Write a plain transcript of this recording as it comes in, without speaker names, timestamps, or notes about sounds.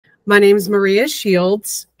My name is Maria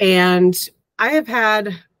Shields, and I have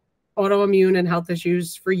had autoimmune and health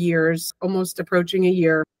issues for years, almost approaching a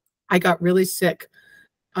year. I got really sick,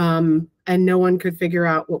 and no one could figure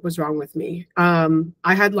out what was wrong with me.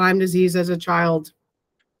 I had Lyme disease as a child,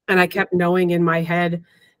 and I kept knowing in my head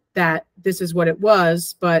that this is what it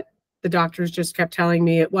was, but the doctors just kept telling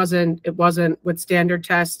me it wasn't with standard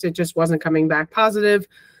tests. It just wasn't coming back positive.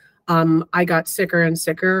 I got sicker and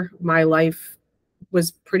sicker. My life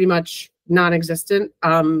was pretty much non-existent,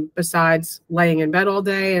 besides laying in bed all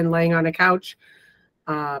day and laying on a couch.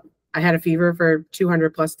 I had a fever for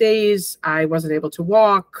 200+ days. I wasn't able to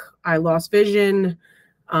walk. I lost vision.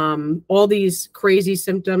 All these crazy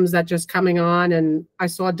symptoms that just coming on. And I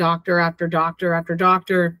saw doctor after doctor after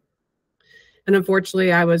doctor. And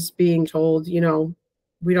unfortunately, I was being told, you know,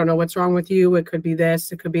 we don't know what's wrong with you. It could be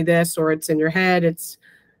this, or it's in your head.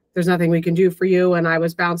 There's nothing we can do for you. And I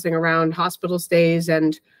was bouncing around hospital stays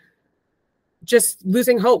and just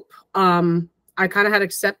losing hope. I kind of had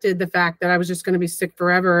accepted the fact that I was just going to be sick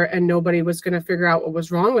forever and nobody was going to figure out what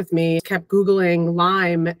was wrong with me. Kept Googling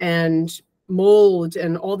Lyme and mold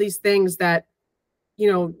and all these things that,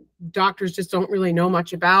 you know, doctors just don't really know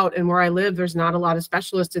much about. And where I live, there's not a lot of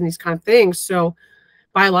specialists in these kind of things. So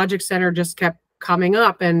Biologix Center just kept coming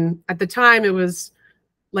up. And at the time it was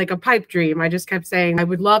like a pipe dream. I just kept saying, I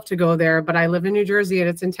would love to go there, but I live in New Jersey and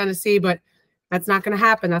it's in Tennessee, but that's not going to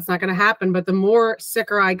happen. That's not going to happen. But the more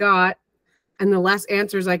sicker I got and the less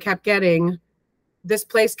answers I kept getting, this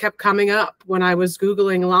place kept coming up when I was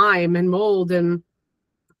Googling Lyme and mold. And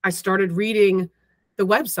I started reading the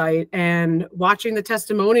website and watching the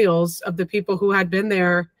testimonials of the people who had been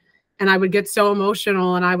there. And I would get so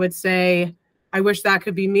emotional and I would say, I wish that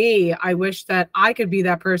could be me. I wish that I could be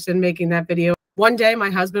that person making that video. One day, my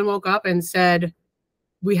husband woke up and said,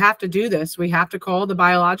 we have to do this. We have to call the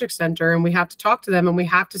Biologix Center and we have to talk to them and we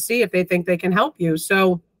have to see if they think they can help you.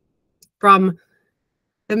 So from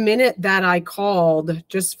the minute that I called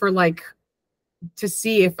just for to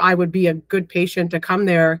see if I would be a good patient to come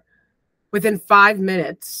there, within 5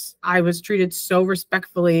 minutes, I was treated so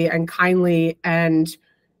respectfully and kindly and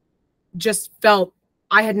just felt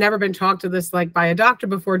I had never been talked to this by a doctor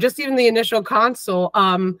before. Just even the initial consult,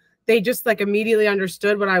 they just immediately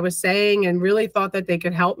understood what I was saying and really thought that they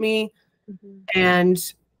could help me. And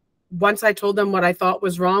once I told them what I thought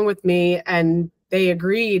was wrong with me and they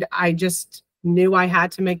agreed, I just knew I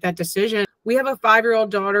had to make that decision. We have a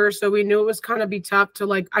 5-year-old daughter, so we knew it was kind of be tough to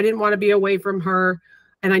I didn't want to be away from her.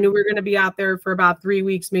 And I knew we were going to be out there for about 3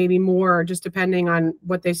 weeks, maybe more, just depending on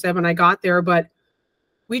what they said when I got there. But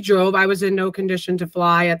we drove. I was in no condition to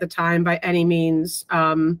fly at the time by any means.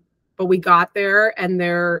 But we got there and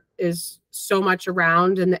there is so much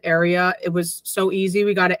around in the area. It was so easy.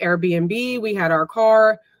 We got an Airbnb. We had our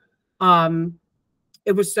car.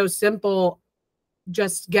 It was so simple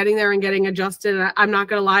just getting there and getting adjusted. I'm not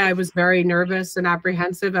going to lie. I was very nervous and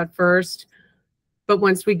apprehensive at first. But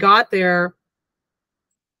once we got there,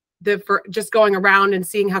 for just going around and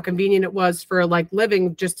seeing how convenient it was for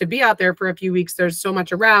living, just to be out there for a few weeks. There's so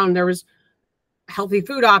much around. There was healthy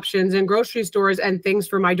food options and grocery stores and things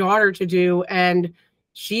for my daughter to do. And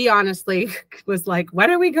she honestly was like,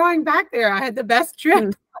 when are we going back there? I had the best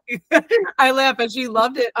trip. I laugh, and she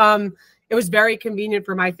loved it. It was very convenient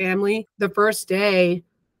for my family. The first day,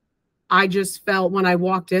 I just felt when I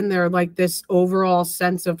walked in there, this overall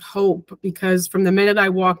sense of hope, because from the minute I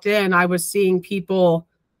walked in, I was seeing people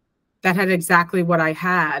that had exactly what I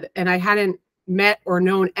had. And I hadn't met or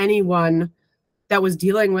known anyone that was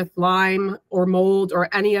dealing with Lyme or mold or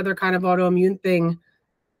any other kind of autoimmune thing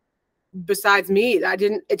besides me.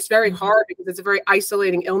 It's very hard because it's a very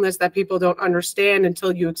isolating illness that people don't understand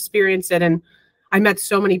until you experience it. And I met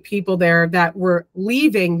so many people there that were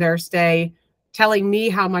leaving their stay telling me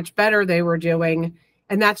how much better they were doing.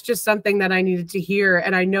 And that's just something that I needed to hear.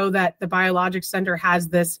 And I know that the Biologix Center has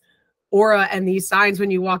this aura and these signs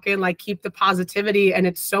when you walk in, keep the positivity. And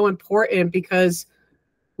it's so important because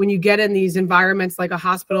when you get in these environments like a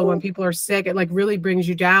hospital, when people are sick, it really brings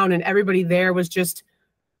you down. And everybody there was just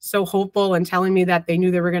so hopeful and telling me that they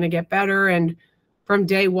knew they were going to get better. And from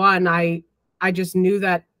day one, I just knew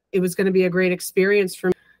that it was going to be a great experience for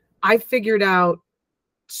me. I figured out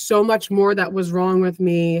so much more that was wrong with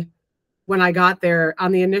me when I got there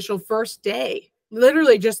on the initial first day,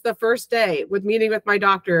 literally just the first day with meeting with my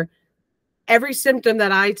doctor. Every symptom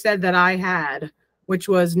that I said that I had, which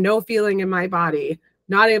was no feeling in my body,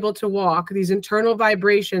 not able to walk, these internal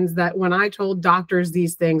vibrations that when I told doctors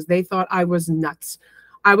these things, they thought I was nuts.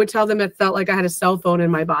 I would tell them it felt like I had a cell phone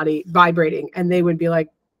in my body vibrating. And they would be like,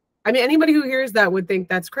 I mean, anybody who hears that would think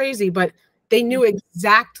that's crazy, but they knew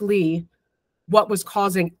exactly what was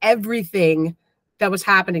causing everything that was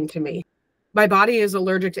happening to me. My body is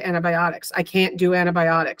allergic to antibiotics. I can't do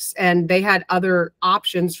antibiotics. And they had other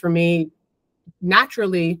options for me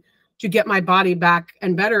naturally to get my body back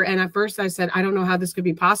and better. And at first I said, I don't know how this could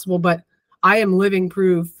be possible, but I am living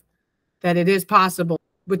proof that it is possible.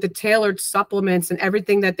 With the tailored supplements and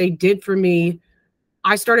everything that they did for me,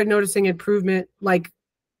 I started noticing improvement like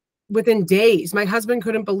within days. My husband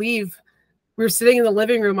couldn't believe. We were sitting in the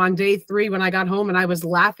living room on day 3 when I got home, and I was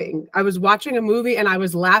laughing. I was watching a movie and I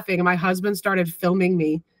was laughing, and my husband started filming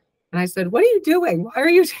me. And I said, what are you doing? Why are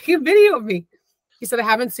you taking a video of me? He said, I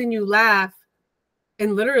haven't seen you laugh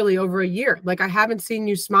in literally over a year. Like, I haven't seen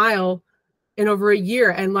you smile in over a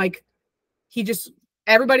year. And like,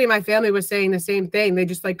 everybody in my family was saying the same thing. They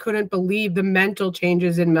just like couldn't believe the mental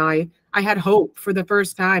changes in I had hope for the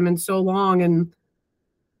first time in so long. And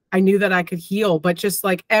I knew that I could heal, but just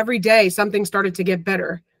like every day something started to get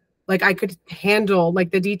better. Like I could handle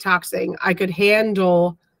like the detoxing. I could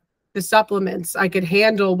handle the supplements. I could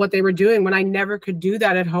handle what they were doing when I never could do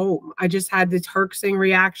that at home. I just had these herxing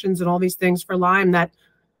reactions and all these things for Lyme that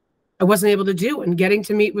I wasn't able to do. And getting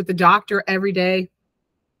to meet with the doctor every day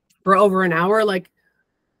for over an hour, like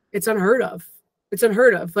it's unheard of. It's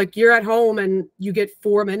unheard of. Like you're at home and you get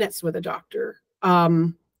 4 minutes with a doctor.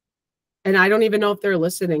 And I don't even know if they're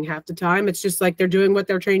listening half the time. It's just like they're doing what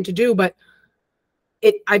they're trained to do. But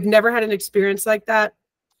I've never had an experience like that.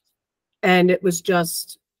 And it was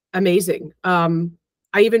just amazing. I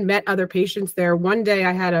even met other patients there. One day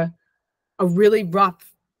I had a really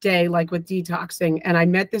rough day, like with detoxing. And I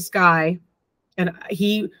met this guy and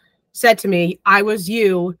he said to me, I was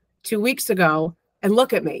you 2 weeks ago and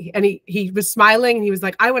look at me. And he was smiling and he was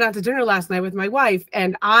like, I went out to dinner last night with my wife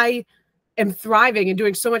and I am thriving and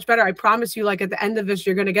doing so much better. I promise you, like at the end of this,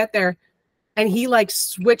 you're going to get there. And he like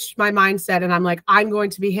switched my mindset and I'm like, I'm going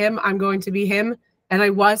to be him. I'm going to be him. And I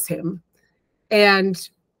was him. And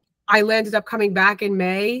I ended up coming back in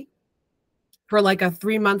May for like a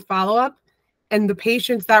 3-month follow-up. And the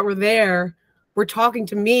patients that were there were talking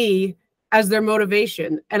to me as their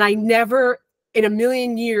motivation. And I never in a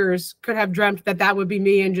million years could have dreamt that that would be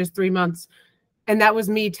me in just 3 months. And that was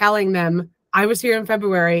me telling them, I was here in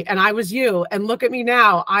February and I was you. And look at me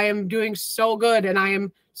now. I am doing so good and I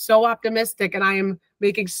am so optimistic and I am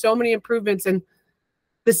making so many improvements. And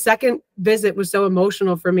the second visit was so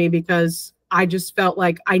emotional for me because I just felt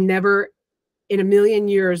like I never in a million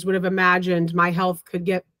years would have imagined my health could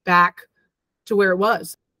get back to where it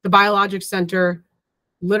was. The Biologix Center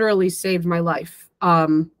literally saved my life,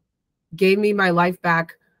 gave me my life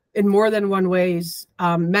back in more than one ways,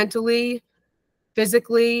 mentally,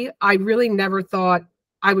 physically. I really never thought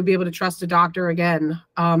I would be able to trust a doctor again.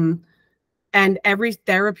 And every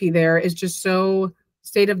therapy there is just so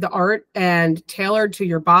state of the art and tailored to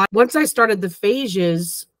your body. Once I started the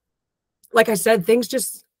phages, like I said, things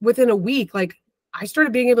just within a week, like I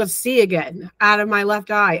started being able to see again out of my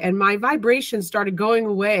left eye and my vibrations started going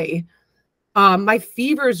away. My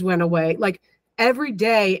fevers went away. Like every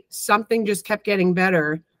day, something just kept getting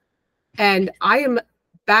better. And I am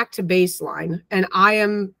back to baseline and I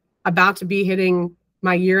am about to be hitting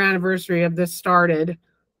my year anniversary of this started.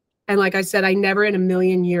 And like I said, I never in a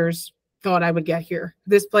million years thought I would get here.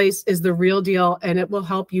 This place is the real deal and it will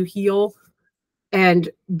help you heal and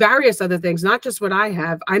various other things, not just what I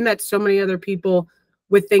have. I met so many other people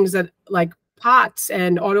with things that like POTS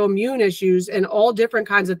and autoimmune issues and all different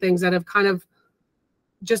kinds of things that have kind of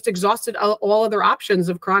just exhausted all other options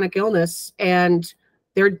of chronic illness and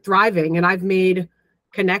they're thriving. And I've made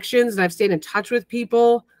connections and I've stayed in touch with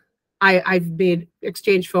people. I've made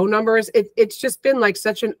exchange phone numbers. It's just been like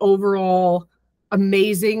such an overall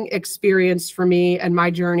amazing experience for me and my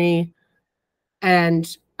journey.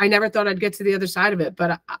 And I never thought I'd get to the other side of it,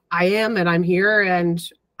 but I am, and I'm here. And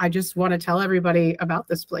I just want to tell everybody about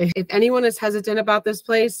this place. If anyone is hesitant about this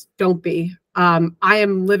place, don't be. I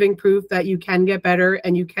am living proof that you can get better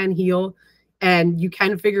and you can heal and you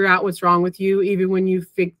can figure out what's wrong with you. Even when you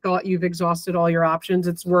thought you've exhausted all your options,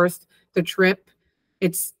 it's worth the trip.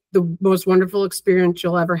 It's the most wonderful experience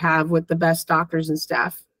you'll ever have with the best doctors and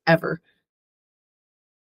staff ever.